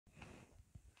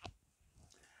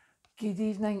Good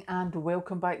evening and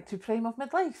welcome back to Prime of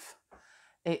Midlife.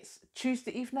 It's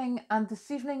Tuesday evening and this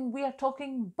evening we are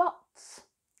talking butts.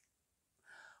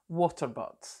 Water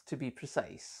butts, to be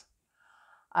precise.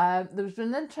 There's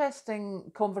been an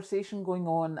interesting conversation going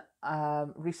on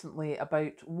recently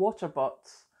about water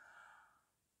butts,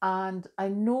 and I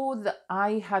know that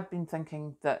I had been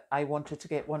thinking that I wanted to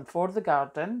get one for the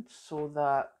garden so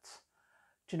that,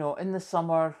 in the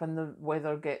summer when the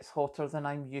weather gets hotter than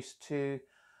I'm used to,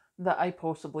 that I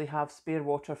possibly have spare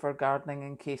water for gardening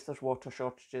in case there's water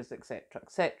shortages, etc.,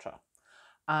 etc.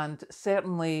 And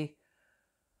certainly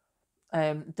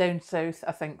down south,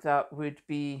 I think that would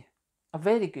be a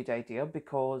very good idea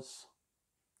because,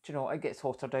 it gets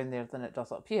hotter down there than it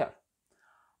does up here.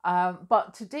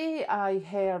 But today I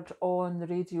heard on the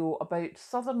radio about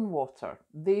Southern Water.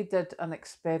 They did an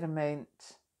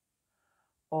experiment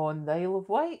on the Isle of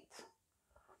Wight.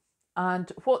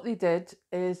 And what they did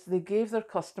is they gave their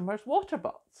customers water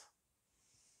butts.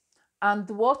 And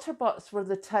the water butts were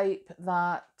the type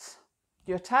that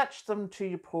you attached them to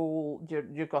your pole,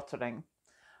 your guttering,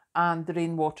 and the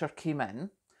rainwater came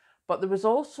in. But there was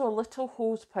also a little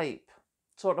hose pipe,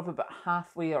 sort of about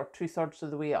halfway or 2/3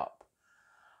 of the way up.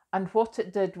 And what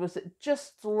it did was it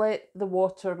just let the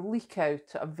water leak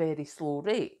out at a very slow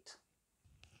rate.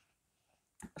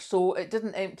 So it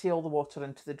didn't empty all the water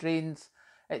into the drains,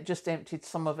 it just emptied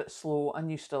some of it slow, and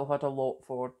you still had a lot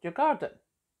for your garden.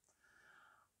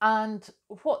 And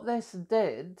what this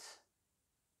did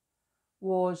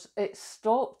was it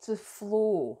stopped the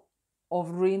flow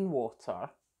of rainwater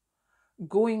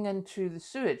going into the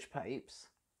sewage pipes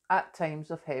at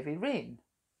times of heavy rain.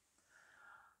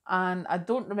 And I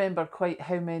don't remember quite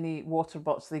how many water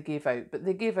butts they gave out, but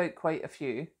they gave out quite a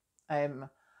few. And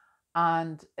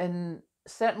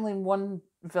certainly in one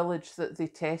village that they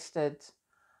tested,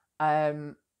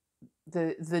 the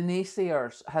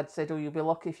naysayers had said, "Oh, you'll be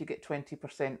lucky if you get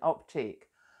 20% uptake."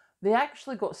 They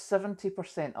actually got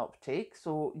 70% uptake,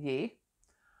 so yay.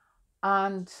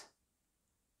 And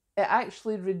it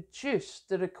actually reduced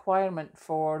the requirement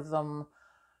for them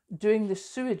doing the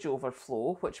sewage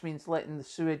overflow, which means letting the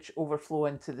sewage overflow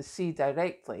into the sea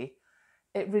directly.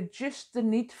 It reduced the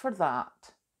need for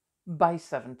that by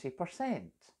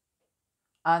 70%.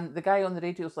 And the guy on the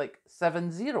radio is like,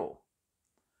 70.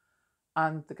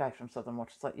 And the guy from Southern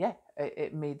Water's like, yeah,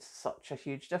 it made such a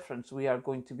huge difference. We are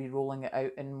going to be rolling it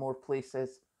out in more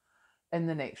places in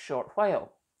the next short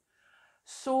while.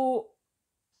 So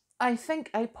I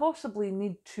think I possibly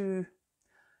need to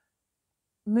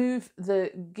move the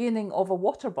gaining of a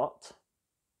water butt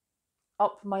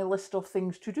up my list of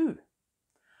things to do.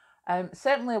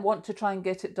 Certainly I want to try and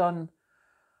get it done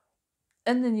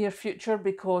in the near future,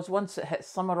 because once it hits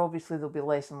summer, obviously there'll be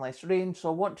less and less rain. So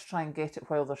I want to try and get it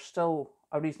while there's still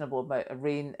a reasonable amount of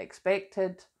rain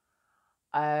expected.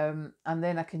 And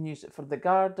then I can use it for the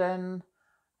garden.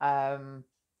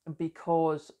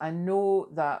 Because I know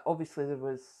that obviously there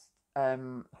was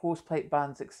hosepipe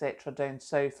bans, etc. down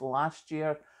south last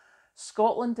year.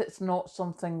 Scotland, it's not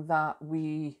something that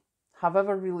we have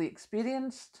ever really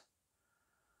experienced.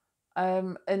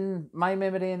 In my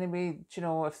memory anyway,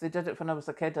 if they did it when I was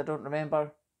a kid, I don't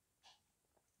remember.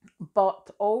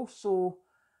 But also,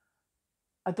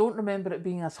 I don't remember it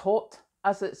being as hot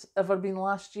as it's ever been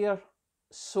last year.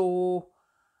 So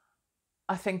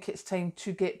I think it's time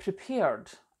to get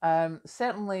prepared.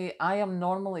 Certainly, I am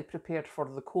normally prepared for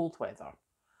the cold weather.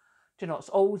 It's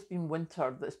always been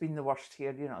winter that's been the worst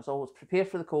here. It's always prepare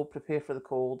for the cold, prepare for the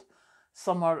cold.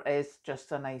 Summer is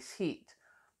just a nice heat.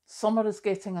 Summer is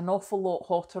getting an awful lot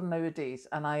hotter nowadays,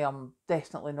 and I am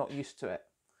definitely not used to it.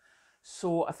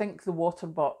 So I think the water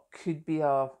butt could be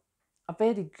a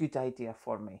very good idea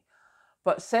for me.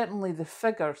 But certainly the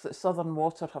figures that Southern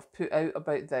Water have put out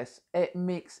about this, it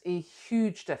makes a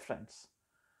huge difference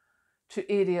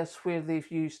to areas where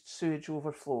they've used sewage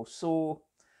overflow. So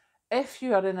if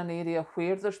you are in an area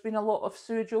where there's been a lot of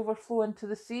sewage overflow into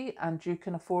the sea and you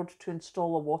can afford to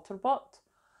install a water butt,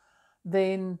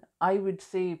 then I would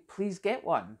say please get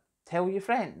one. Tell your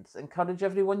friends, encourage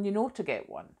everyone you know to get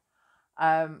one.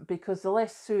 Because the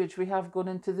less sewage we have going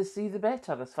into the sea, the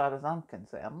better, as far as I'm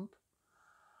concerned.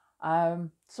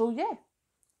 So yeah,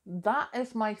 that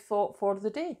is my thought for the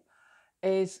day,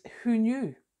 is who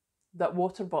knew that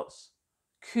water butts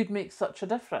could make such a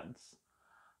difference?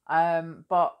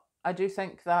 But I do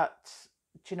think that,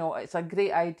 it's a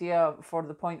great idea for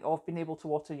the point of being able to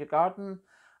water your garden.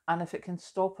 And if it can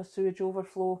stop a sewage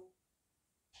overflow,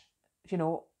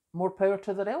 more power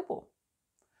to their elbow.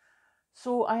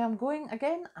 So I am going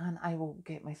again, and I will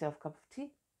get myself a cup of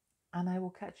tea, and I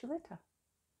will catch you later.